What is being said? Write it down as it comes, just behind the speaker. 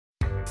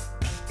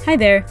Hi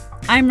there,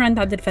 I'm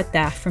Randa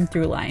Abdelfattah from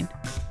Throughline.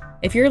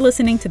 If you're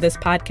listening to this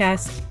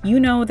podcast, you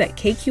know that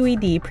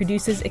KQED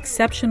produces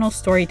exceptional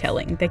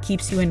storytelling that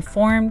keeps you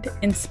informed,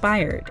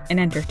 inspired,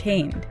 and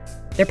entertained.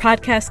 Their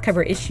podcasts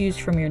cover issues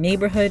from your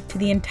neighborhood to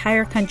the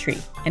entire country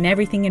and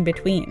everything in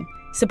between.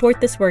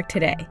 Support this work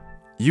today.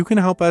 You can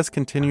help us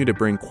continue to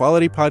bring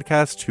quality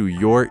podcasts to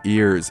your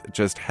ears.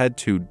 Just head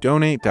to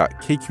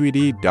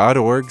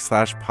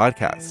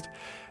donate.kqed.org/podcast.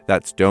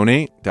 That's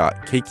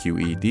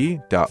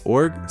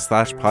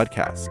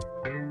donate.kqed.org/podcast.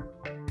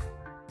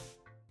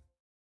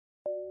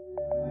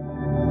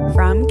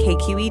 From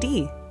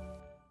KQED.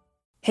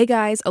 Hey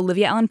guys,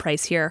 Olivia Allen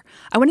Price here.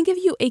 I want to give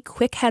you a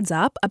quick heads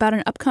up about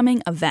an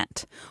upcoming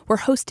event. We're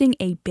hosting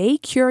a Bay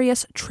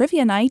Curious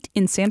Trivia Night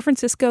in San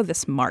Francisco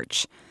this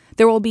March.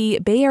 There will be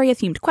Bay Area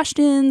themed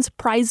questions,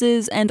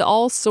 prizes, and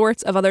all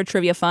sorts of other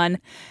trivia fun.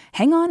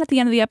 Hang on at the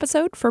end of the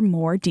episode for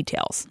more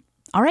details.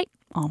 All right,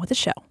 on with the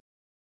show.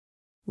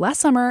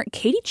 Last summer,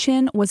 Katie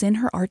Chin was in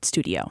her art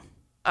studio.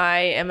 I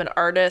am an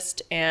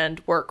artist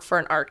and work for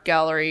an art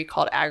gallery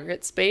called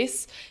Aggregate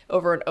Space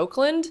over in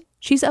Oakland.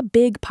 She's a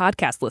big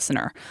podcast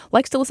listener,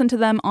 likes to listen to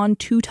them on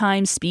 2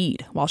 times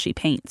speed while she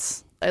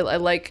paints. I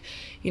like,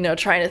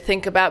 trying to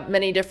think about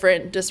many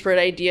different disparate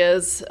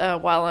ideas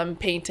while I'm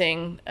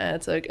painting.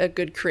 It's a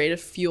good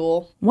creative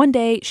fuel. One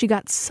day, she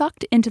got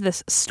sucked into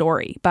this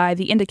story by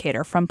The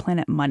Indicator from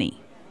Planet Money.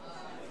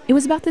 It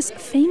was about this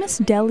famous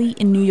deli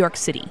in New York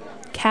City,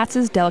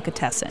 Katz's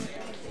Delicatessen.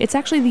 It's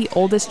actually the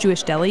oldest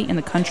Jewish deli in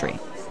the country.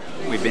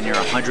 We've been here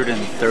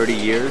 130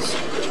 years,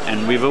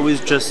 and we've always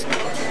just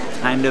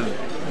kind of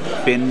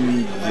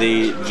been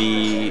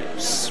the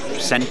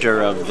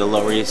center of the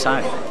Lower East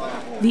Side.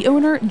 The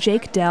owner,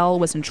 Jake Dell,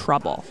 was in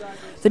trouble.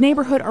 The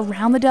neighborhood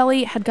around the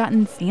deli had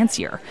gotten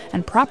fancier,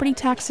 and property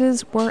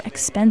taxes were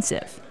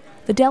expensive.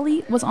 The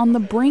deli was on the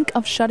brink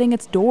of shutting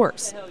its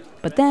doors.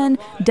 But then,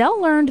 Dell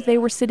learned they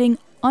were sitting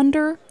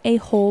under a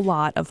whole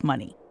lot of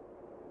money.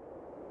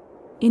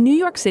 In New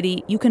York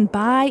City, you can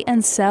buy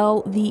and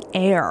sell the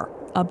air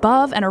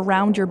above and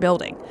around your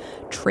building.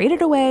 Trade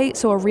it away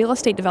so a real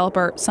estate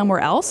developer somewhere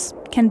else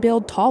can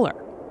build taller.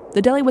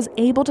 The deli was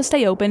able to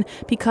stay open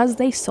because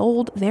they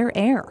sold their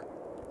air.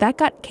 That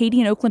got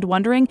Katie in Oakland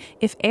wondering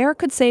if air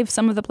could save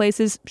some of the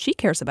places she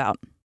cares about.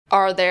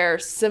 Are there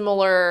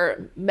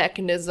similar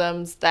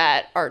mechanisms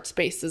that art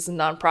spaces and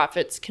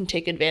nonprofits can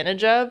take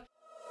advantage of?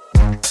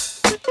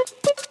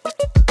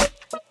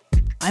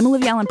 I'm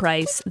Olivia Allen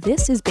Price.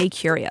 This is Bay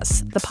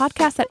Curious, the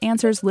podcast that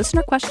answers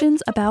listener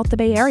questions about the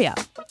Bay Area.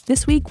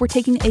 This week, we're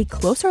taking a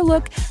closer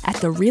look at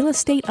the real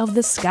estate of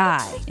the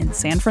sky in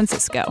San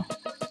Francisco.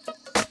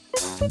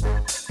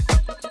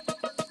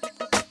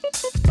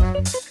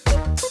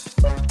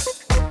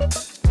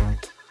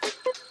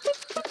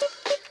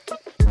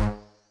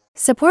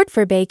 Support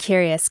for Bay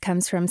Curious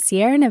comes from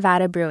Sierra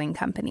Nevada Brewing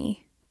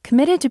Company.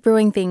 Committed to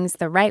brewing things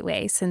the right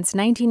way since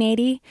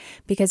 1980,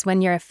 because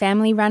when you're a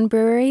family-run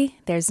brewery,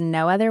 there's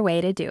no other way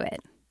to do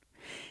it.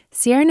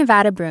 Sierra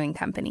Nevada Brewing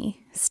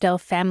Company, still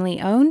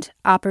family-owned,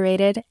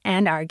 operated,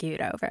 and argued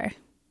over.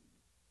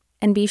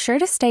 And be sure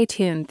to stay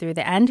tuned through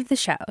the end of the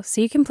show so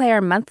you can play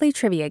our monthly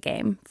trivia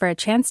game for a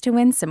chance to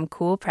win some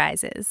cool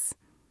prizes.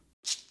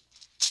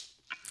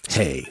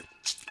 Hey,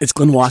 it's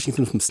Glenn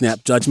Washington from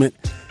Snap Judgment,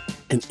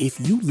 and if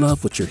you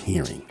love what you're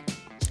hearing,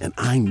 and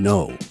I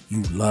know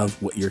you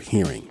love what you're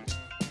hearing,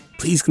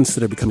 please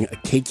consider becoming a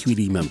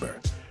KQED member.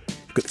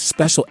 You get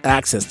special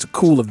access to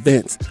cool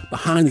events,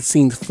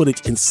 behind-the-scenes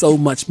footage, and so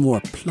much more.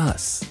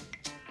 Plus,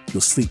 you'll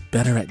sleep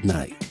better at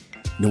night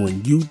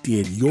knowing you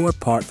did your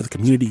part for the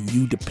community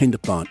you depend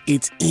upon.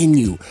 It's in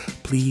you.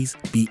 Please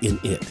be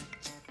in it.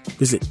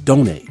 Visit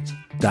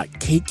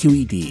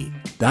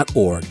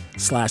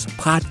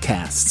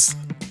donate.kqed.org/podcasts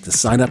to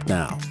sign up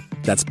now.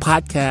 That's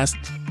podcast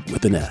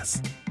with an S.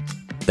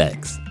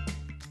 Thanks.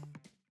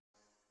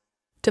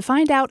 To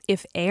find out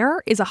if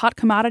air is a hot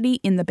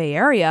commodity in the Bay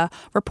Area,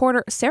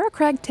 reporter Sarah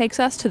Craig takes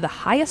us to the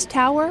highest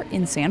tower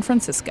in San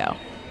Francisco.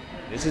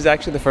 This is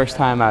actually the first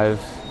time I've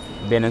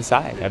been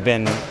inside. I've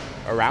been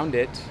around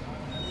it.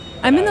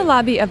 I'm in the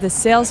lobby of the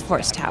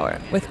Salesforce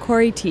Tower with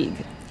Corey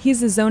Teague.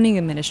 He's the zoning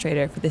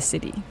administrator for the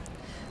city.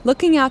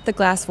 Looking out the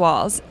glass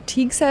walls,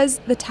 Teague says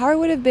the tower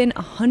would have been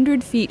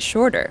 100 feet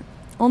shorter,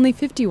 only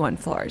 51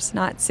 floors,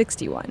 not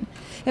 61,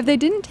 if they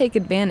didn't take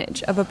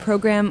advantage of a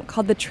program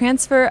called the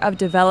Transfer of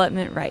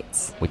Development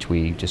Rights, which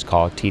we just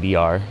call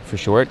TDR for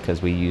short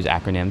because we use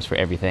acronyms for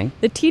everything.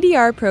 The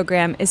TDR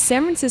program is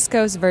San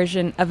Francisco's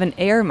version of an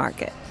air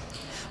market.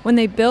 When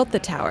they built the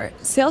tower,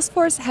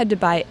 Salesforce had to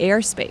buy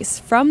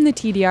airspace from the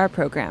TDR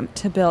program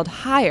to build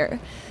higher,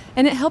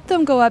 and it helped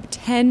them go up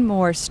 10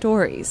 more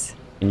stories.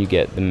 And you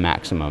get the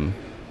maximum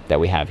that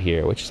we have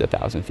here, which is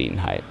 1,000 feet in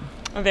height.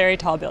 A very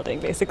tall building,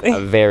 basically.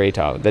 Very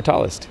tall, the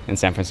tallest in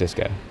San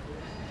Francisco.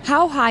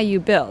 How high you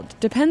build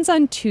depends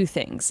on 2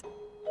 things.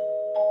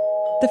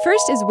 The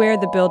first is where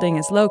the building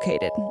is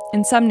located.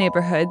 In some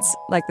neighborhoods,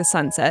 like the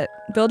Sunset,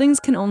 buildings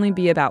can only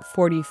be about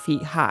 40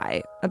 feet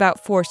high, about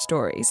 4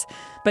 stories.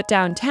 But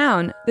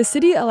downtown, the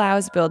city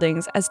allows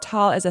buildings as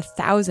tall as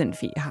 1,000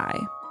 feet high.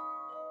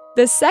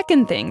 The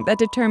second thing that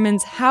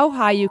determines how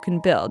high you can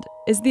build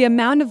is the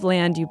amount of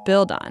land you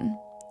build on.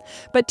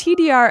 But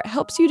TDR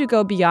helps you to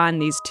go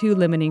beyond these two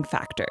limiting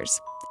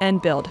factors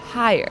and build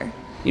higher.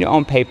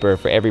 On paper,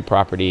 for every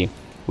property,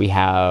 we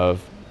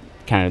have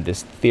kind of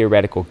this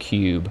theoretical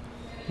cube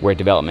where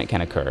development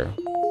can occur.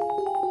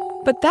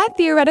 But that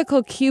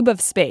theoretical cube of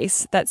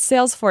space that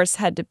Salesforce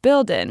had to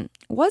build in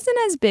wasn't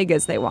as big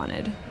as they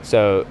wanted.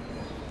 So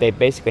they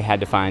basically had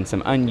to find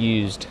some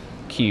unused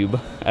cube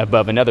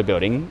above another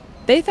building.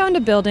 They found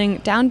a building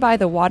down by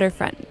the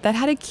waterfront that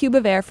had a cube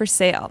of air for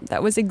sale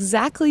that was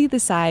exactly the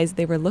size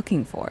they were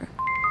looking for.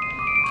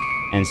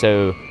 And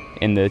so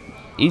in the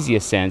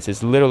easiest sense,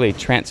 it's literally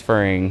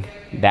transferring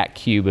that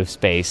cube of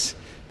space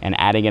and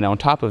adding it on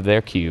top of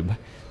their cube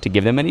to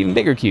give them an even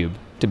bigger cube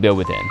to build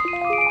within.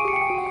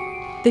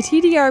 The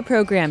TDR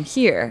program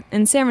here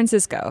in San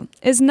Francisco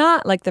is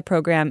not like the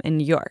program in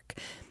New York.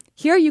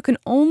 Here you can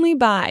only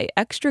buy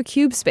extra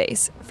cube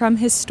space from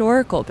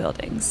historical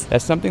buildings.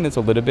 That's something that's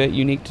a little bit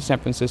unique to San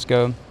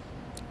Francisco.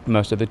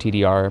 Most of the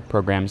TDR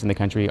programs in the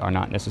country are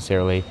not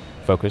necessarily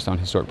focused on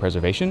historic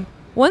preservation.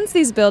 Once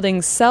these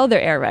buildings sell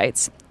their air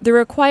rights, they're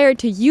required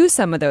to use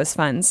some of those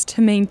funds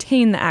to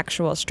maintain the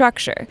actual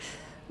structure,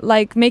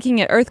 like making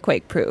it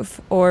earthquake-proof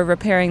or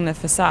repairing the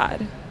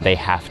facade. They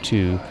have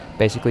to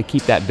basically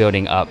keep that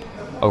building up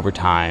over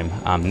time,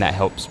 and that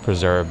helps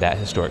preserve that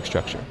historic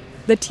structure.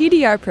 The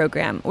TDR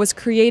program was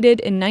created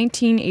in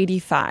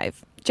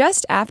 1985,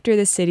 just after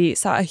the city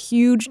saw a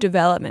huge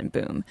development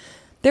boom.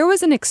 There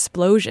was an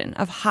explosion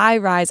of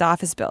high-rise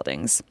office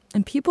buildings,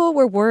 and people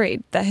were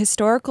worried that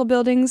historical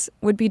buildings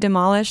would be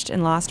demolished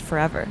and lost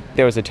forever.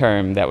 There was a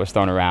term that was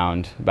thrown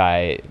around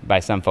by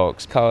some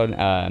folks called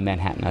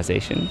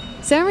Manhattanization.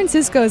 San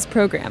Francisco's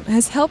program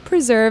has helped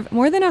preserve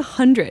more than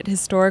 100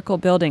 historical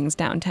buildings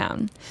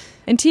downtown.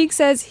 And Teague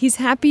says he's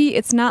happy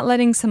it's not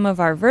letting some of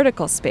our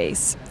vertical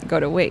space go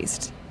to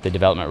waste. The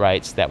development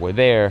rights that were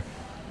there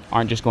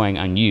aren't just going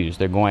unused.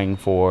 They're going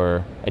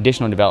for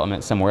additional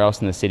development somewhere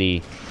else in the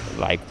city,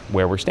 like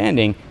where we're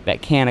standing,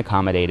 that can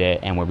accommodate it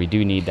and where we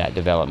do need that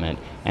development.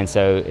 And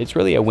so it's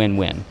really a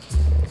win-win.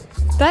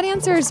 That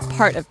answers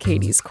part of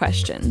Katie's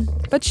question,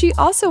 but she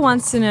also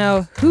wants to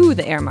know who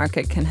the air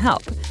market can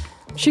help.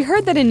 She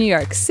heard that in New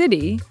York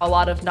City, a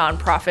lot of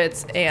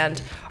nonprofits and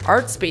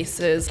art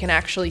spaces can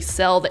actually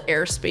sell the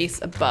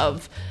airspace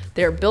above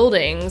their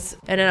buildings.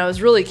 And then I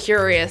was really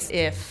curious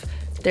if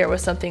there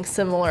was something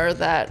similar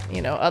that,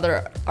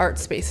 other art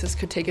spaces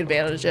could take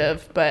advantage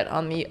of, but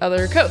on the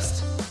other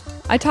coast.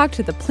 I talked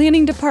to the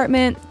planning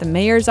department, the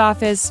mayor's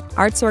office,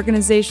 arts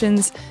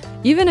organizations,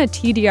 even a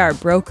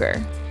TDR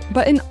broker.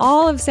 But in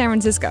all of San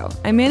Francisco,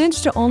 I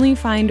managed to only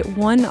find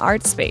one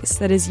art space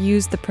that has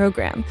used the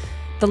program,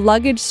 the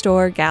Luggage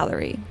Store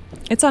Gallery.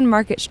 It's on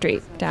Market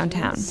Street,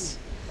 downtown.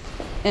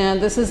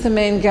 And this is the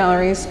main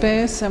gallery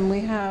space, and we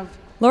have...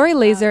 Lori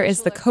Laser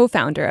is the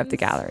co-founder of the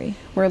gallery.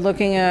 We're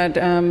looking at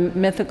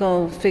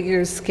mythical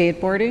figures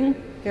skateboarding.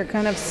 They're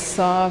kind of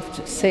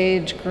soft,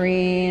 sage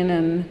green,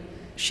 and...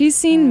 She's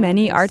seen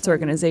many arts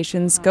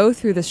organizations go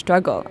through the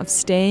struggle of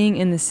staying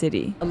in the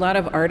city. A lot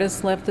of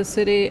artists left the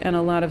city, and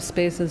a lot of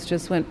spaces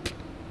just went...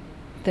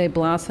 They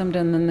blossomed,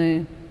 and then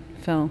they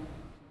fell.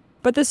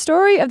 But the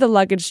story of the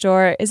Luggage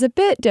Store is a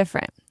bit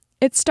different.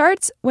 It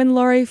starts when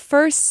Lori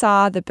first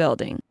saw the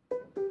building.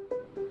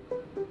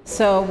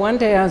 So one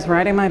day I was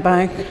riding my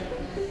bike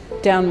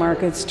down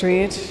Market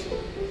Street,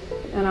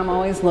 and I'm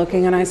always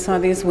looking, and I saw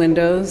these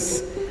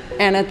windows.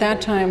 And at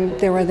that time,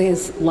 there were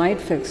these light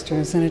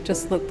fixtures, and it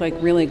just looked like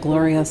really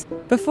glorious.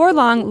 Before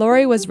long,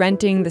 Lori was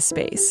renting the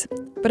space.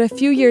 But a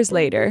few years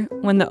later,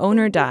 when the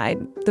owner died,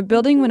 the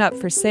building went up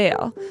for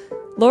sale.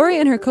 Lori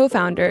and her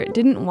co-founder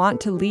didn't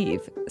want to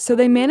leave, so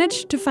they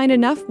managed to find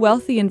enough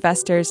wealthy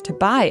investors to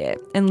buy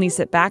it and lease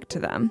it back to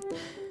them.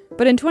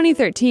 But in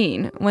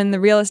 2013, when the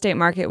real estate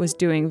market was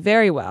doing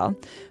very well,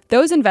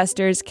 those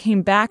investors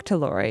came back to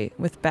Lori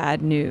with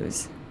bad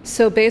news.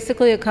 So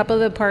basically, a couple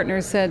of the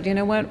partners said, you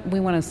know what,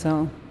 we want to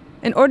sell.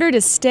 In order to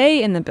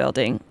stay in the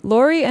building,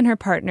 Lori and her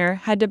partner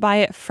had to buy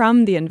it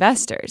from the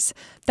investors.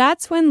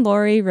 That's when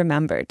Lori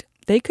remembered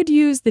they could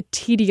use the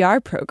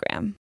TDR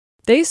program.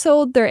 They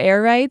sold their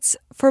air rights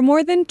for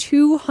more than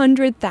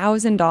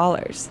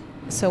 $200,000.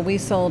 So we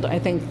sold, I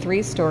think,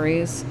 3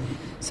 stories.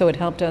 So it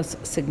helped us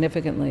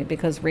significantly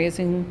because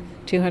raising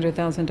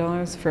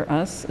 $200,000 for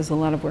us is a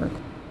lot of work.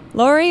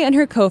 Lori and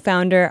her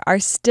co-founder are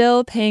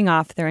still paying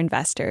off their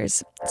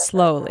investors,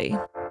 slowly.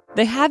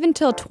 They have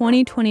until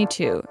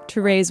 2022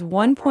 to raise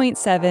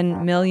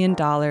 $1.7 million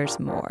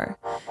more.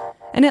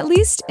 And at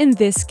least in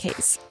this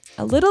case,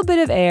 a little bit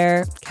of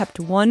air kept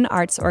one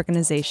arts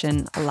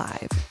organization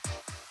alive.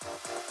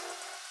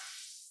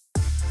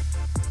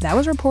 That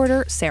was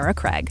reporter Sarah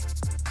Craig.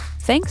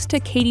 Thanks to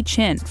Katie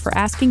Chin for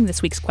asking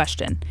this week's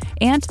question,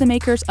 and to the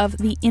makers of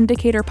the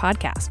Indicator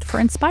podcast for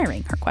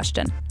inspiring her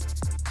question.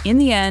 In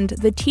the end,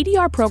 the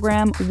TDR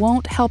program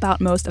won't help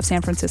out most of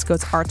San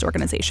Francisco's arts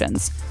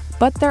organizations,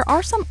 but there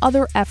are some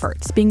other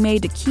efforts being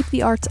made to keep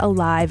the arts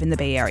alive in the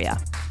Bay Area.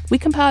 We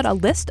compiled a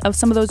list of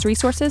some of those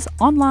resources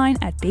online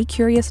at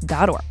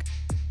baycurious.org.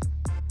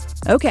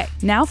 Okay,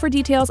 now for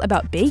details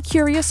about Bay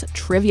Curious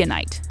Trivia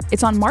Night.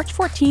 It's on March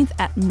 14th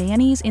at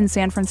Manny's in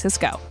San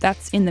Francisco.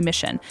 That's in the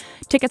Mission.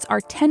 Tickets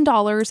are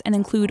 $10 and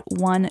include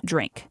one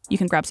drink. You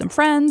can grab some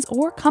friends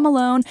or come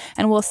alone,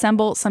 and we'll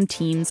assemble some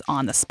teams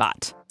on the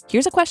spot.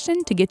 Here's a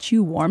question to get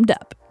you warmed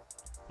up.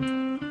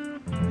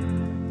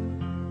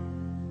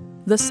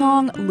 The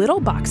song Little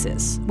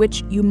Boxes,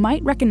 which you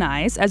might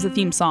recognize as the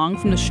theme song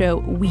from the show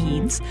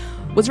Weeds,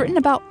 was written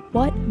about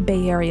what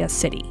Bay Area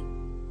city?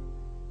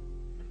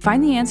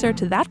 Find the answer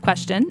to that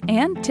question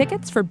and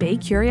tickets for Bay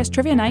Curious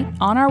Trivia Night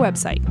on our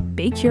website,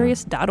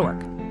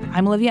 baycurious.org.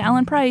 I'm Olivia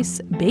Allen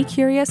Price. Bay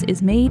Curious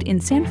is made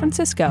in San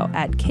Francisco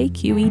at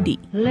KQED.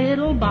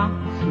 Little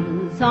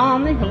boxes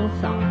on the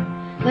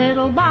hillside,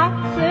 little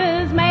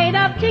boxes made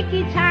of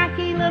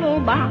ticky-tacky, little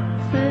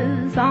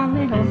boxes on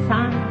the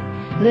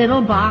hillside,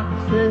 little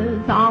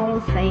boxes all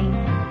the same.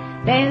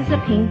 There's a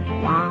pink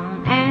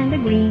one and a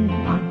green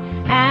one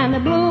and a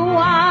blue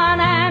one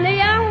and a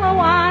yellow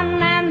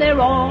one, and they're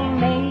all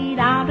made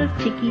out of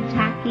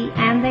ticky-tacky,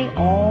 and they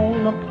all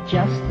look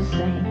just the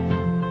same.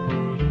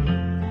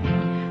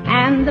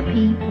 And the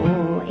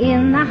people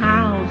in the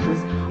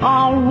houses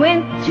all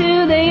went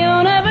to the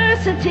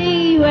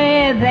university,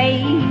 where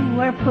they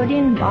were put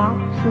in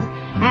boxes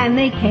and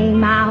they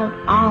came out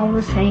all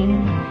the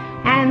same.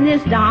 And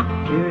there's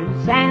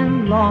doctors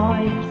and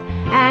lawyers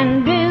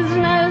and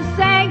business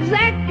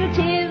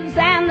executives,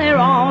 and they're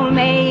all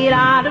made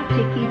out of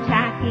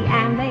ticky-tacky,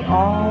 and they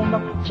all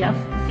look just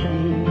the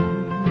same.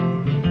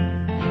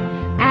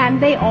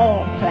 And they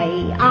all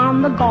play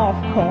on the golf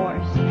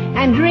course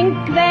and drink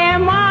their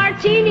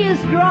martinis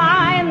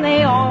dry, and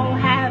they all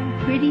have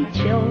pretty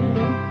children,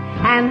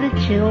 and the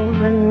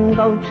children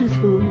go to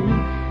school,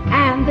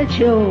 and the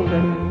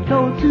children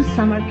go to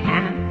summer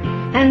camp,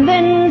 and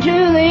then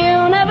to the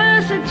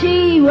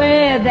university,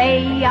 where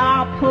they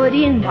are put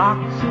in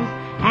boxes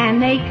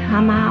and they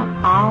come out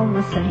all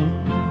the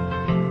same.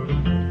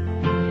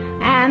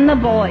 And the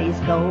boys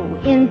go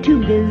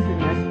into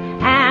business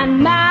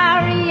and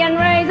marry and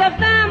raise a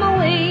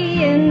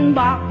family in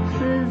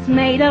boxes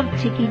made of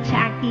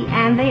ticky-tacky,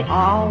 and they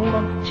all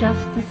look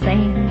just the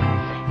same.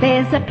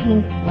 There's a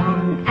pink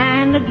one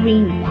and a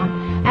green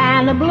one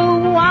and a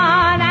blue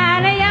one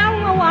and a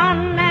yellow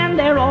one, and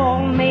they're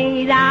all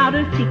made out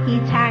of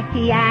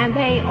ticky-tacky, and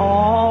they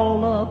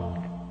all look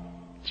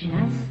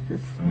just the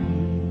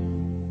same.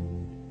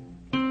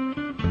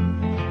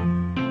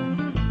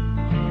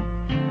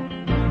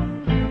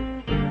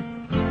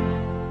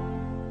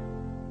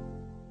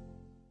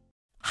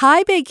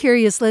 Hi, Bay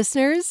Curious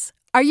listeners.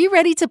 Are you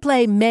ready to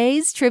play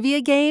May's Trivia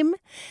Game?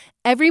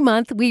 Every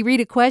month, we read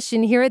a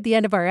question here at the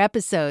end of our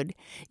episode.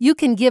 You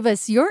can give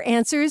us your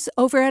answers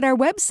over at our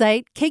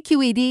website,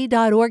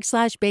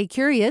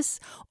 kqed.org/baycurious,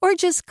 or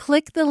just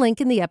click the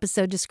link in the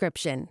episode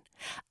description.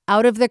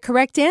 Out of the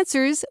correct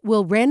answers,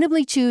 we'll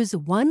randomly choose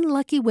one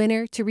lucky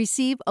winner to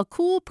receive a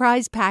cool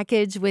prize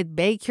package with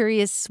Bay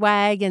Curious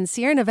swag and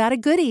Sierra Nevada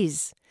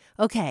goodies.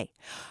 Okay,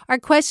 our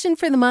question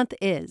for the month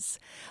is,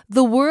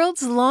 the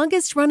world's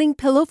longest-running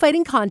pillow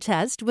fighting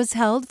contest was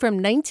held from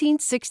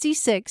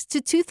 1966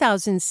 to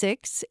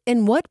 2006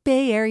 in what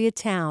Bay Area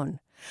town?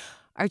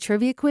 Our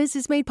trivia quiz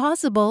is made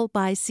possible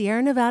by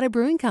Sierra Nevada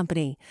Brewing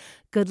Company.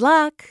 Good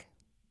luck!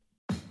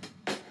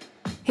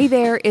 Hey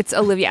there, it's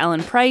Olivia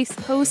Allen Price,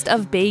 host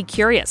of Bay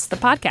Curious, the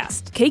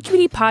podcast.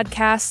 KQED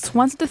Podcasts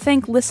wants to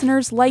thank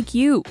listeners like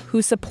you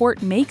whose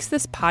support makes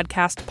this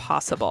podcast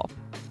possible.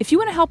 If you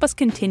want to help us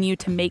continue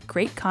to make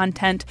great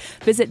content,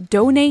 visit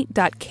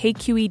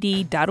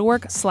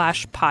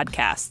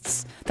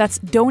donate.kqed.org/podcasts. That's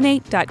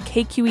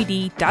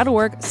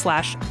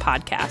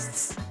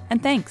donate.kqed.org/podcasts.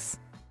 And thanks.